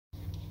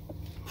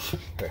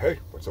Hey,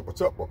 what's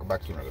up? Welcome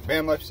back to another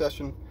van life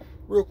session.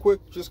 Real quick,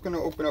 just gonna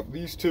open up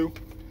these two.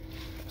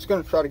 Just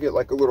gonna try to get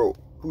like a little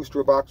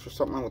booster box or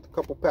something with a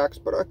couple packs,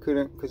 but I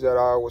couldn't because that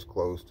aisle was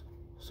closed.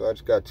 So I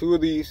just got two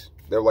of these.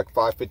 They're like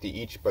 $5.50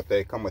 each, but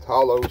they come with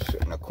hollows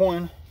and a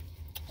coin.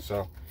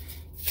 So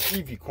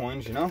EV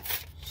coins, you know.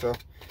 So I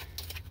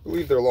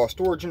believe they're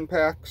Lost Origin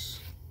packs.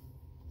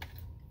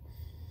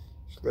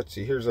 So let's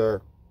see. Here's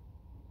our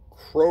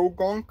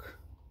Croagunk,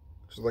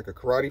 which is like a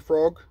Karate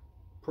Frog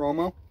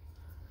promo.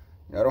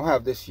 I don't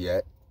have this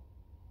yet.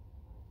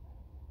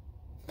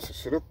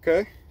 Is it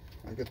okay?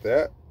 I get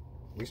that.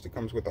 At least it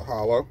comes with a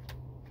hollow.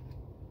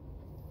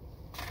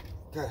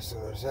 Okay, so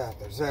there's that.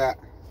 Let's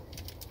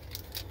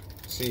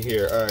see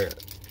here.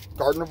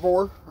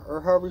 Gardenovore,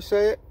 or however you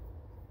say it.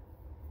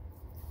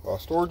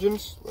 Lost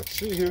Origins. Let's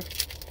see here.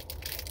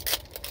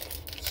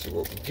 Let's see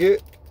what we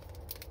get.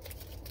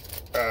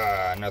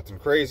 Nothing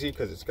crazy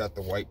because it's got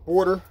the white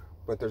border.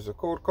 But there's a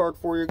code card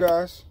for you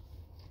guys.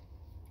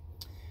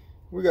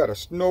 We got a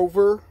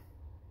Snover,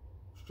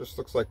 which just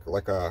looks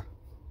like a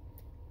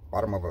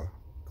bottom of a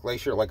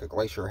glacier, like a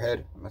glacier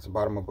head. And that's the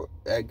bottom of an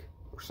egg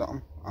or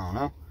something. I don't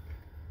know.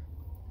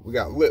 We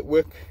got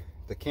Litwick,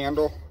 the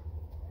candle.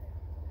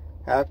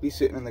 Happy,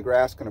 sitting in the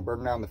grass, gonna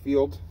burn down the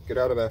field. Get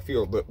out of that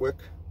field, Litwick.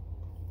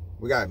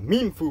 We got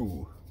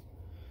Minfu,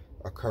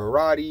 a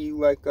karate,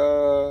 like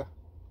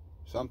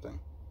something.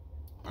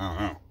 I don't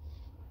know.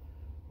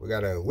 We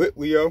got a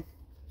Litleo.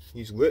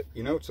 He's lit,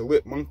 you know, it's a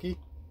lit monkey.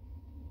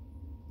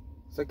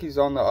 It's like he's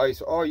on the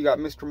ice. Oh, you got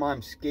Mr.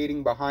 Mime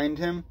skating behind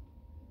him.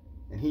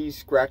 And he's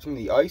scratching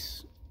the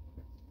ice.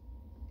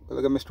 But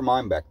look at Mr.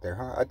 Mime back there,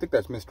 huh? I think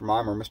that's Mr.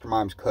 Mime or Mr.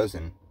 Mime's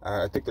cousin.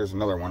 I think there's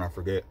another one, I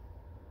forget.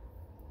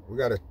 We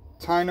got a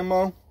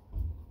Tynamo.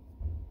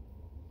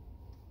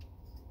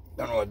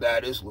 Don't know what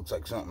that is. Looks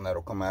like something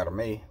that'll come out of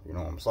me. You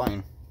know what I'm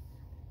saying.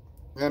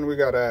 Then we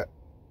got a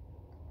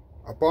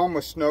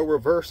Obama Snow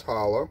Reverse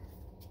Hollow.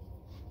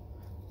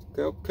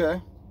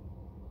 Okay.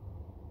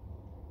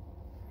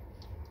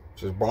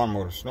 Just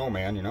Bonmo the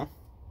Snowman, you know.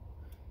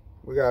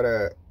 We got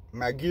a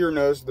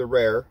Magirna's the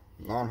rare,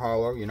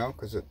 non-hollow, you know,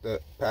 because the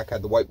pack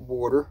had the white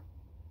border.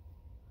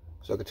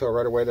 So I could tell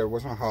right away there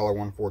wasn't a hollow,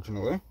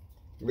 unfortunately.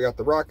 We got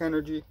the Rock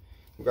Energy.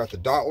 We got the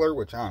Dottler,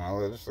 which I don't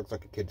know, this looks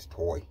like a kid's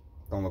toy.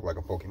 Don't look like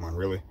a Pokemon,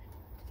 really.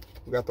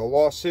 We got the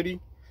Lost City.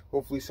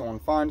 Hopefully someone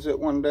finds it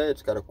one day.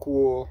 It's got a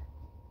cool,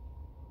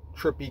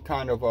 trippy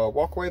kind of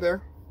walkway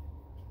there.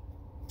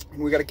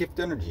 And we got a Gift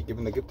Energy,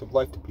 giving the gift of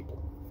life to people.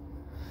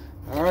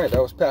 Alright,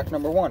 that was pack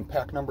number one.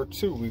 Pack number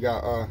two, we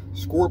got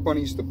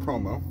Scorbunny's the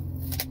promo.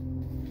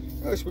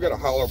 At least we got a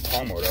hollow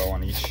promo though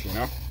on each, you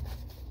know.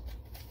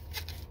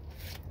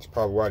 That's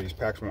probably why these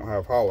packs won't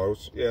have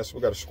hollows. Yeah, so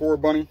we got a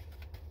Scorbunny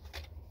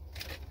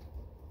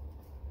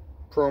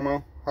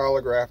promo,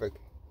 holographic.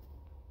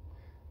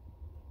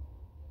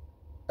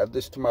 Add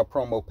this to my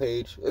promo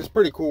page. It's a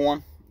pretty cool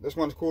one. This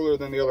one's cooler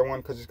than the other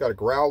one because it's got a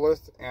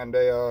Growlithe and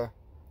a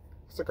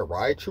it's like a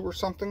Raichu or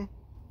something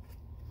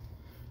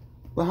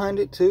behind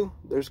it too.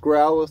 There's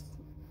Growlithe.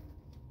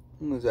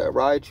 Is that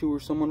Raichu or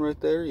someone right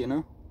there, you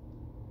know?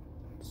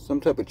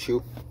 Some type of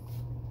chew.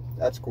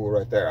 That's cool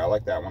right there. I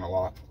like that one a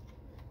lot.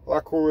 A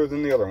lot cooler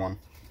than the other one.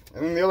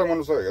 And then the other one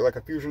was like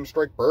a Fusion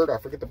Strike bird. I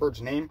forget the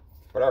bird's name,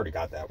 but I already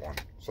got that one,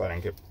 so I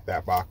didn't get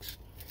that box.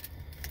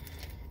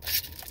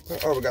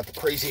 But, oh, we got the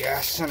crazy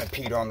ass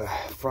centipede on the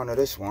front of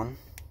this one.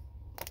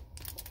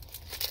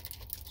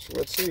 So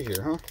let's see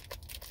here, huh?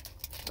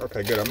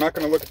 Okay, good. I'm not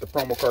going to look at the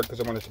promo card because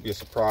I want it to be a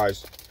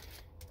surprise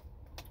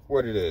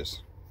what it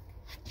is.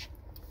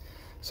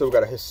 So we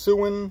got a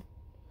Hisuian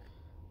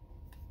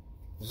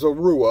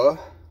Zorua,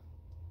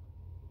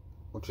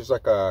 which is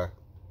like a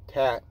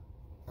cat,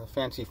 a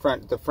fancy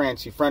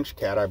French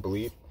cat, I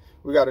believe.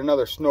 We got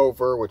another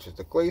Snover, which is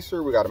the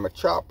Glacier. We got a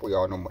Machop. We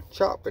all know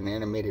Machop, an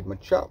animated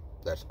Machop.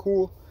 That's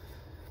cool.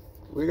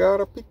 We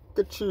got a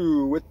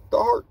Pikachu with the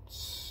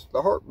hearts,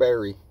 the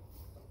Heartberry.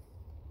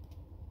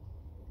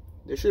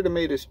 They should have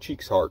made his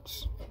cheeks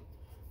hearts.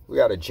 We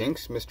got a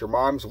Jinx, Mr.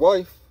 Mime's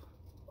wife.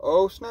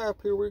 Oh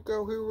snap, here we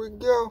go.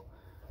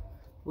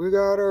 We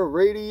got a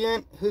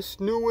Radiant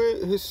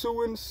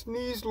Hisuian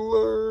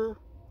Sneasler.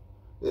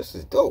 This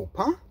is dope,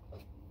 huh?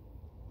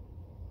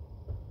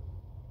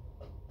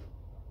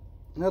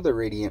 Another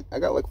Radiant. I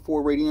got like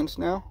 4 Radiants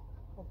now.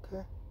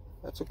 Okay.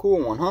 That's a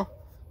cool one, huh?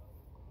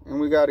 And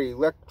we got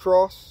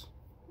Electros,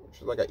 which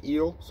is like an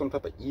eel, some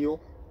type of eel.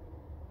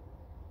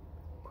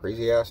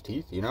 Crazy ass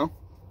teeth, you know?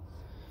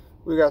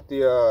 We got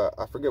the,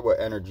 I forget what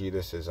energy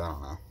this is, I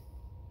don't know.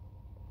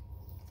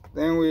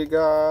 Then we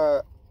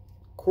got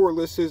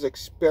Corliss's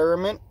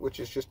Experiment, which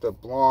is just a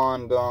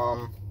blonde,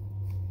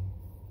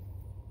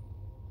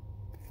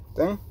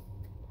 thing.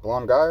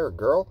 Blonde guy or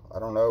girl. I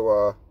don't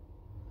know,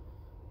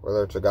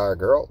 whether it's a guy or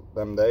girl.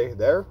 Them, they,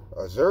 there.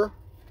 Azure.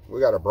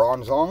 We got a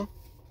Bronzong.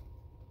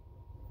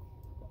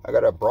 I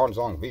got a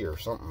Bronzong V or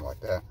something like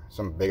that.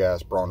 Some big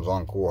ass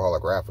Bronzong cool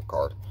holographic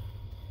card.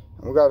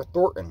 And we got a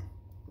Thornton.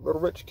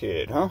 Little rich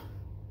kid, huh?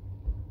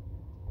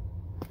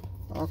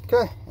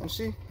 Okay, and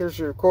see, here's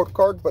your quote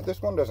card, but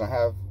this one doesn't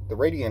have the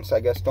Radiants, I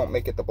guess, don't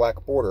make it the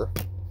black border.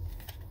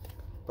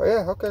 But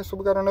yeah, okay, so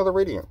we got another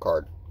Radiant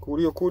card. Cool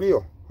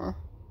deal, huh?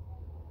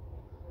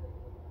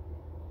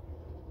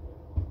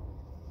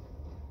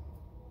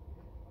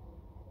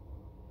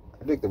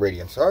 I dig the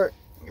Radiance. Alright,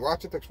 you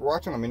watch it. Thanks for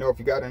watching. Let me know if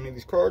you got any of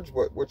these cards.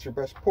 What's your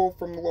best pull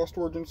from the Lost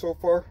Origin so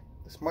far?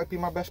 This might be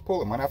my best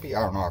pull. It might not be.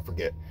 I don't know. I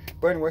forget.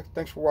 But anyway,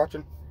 thanks for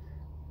watching.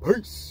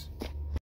 Peace.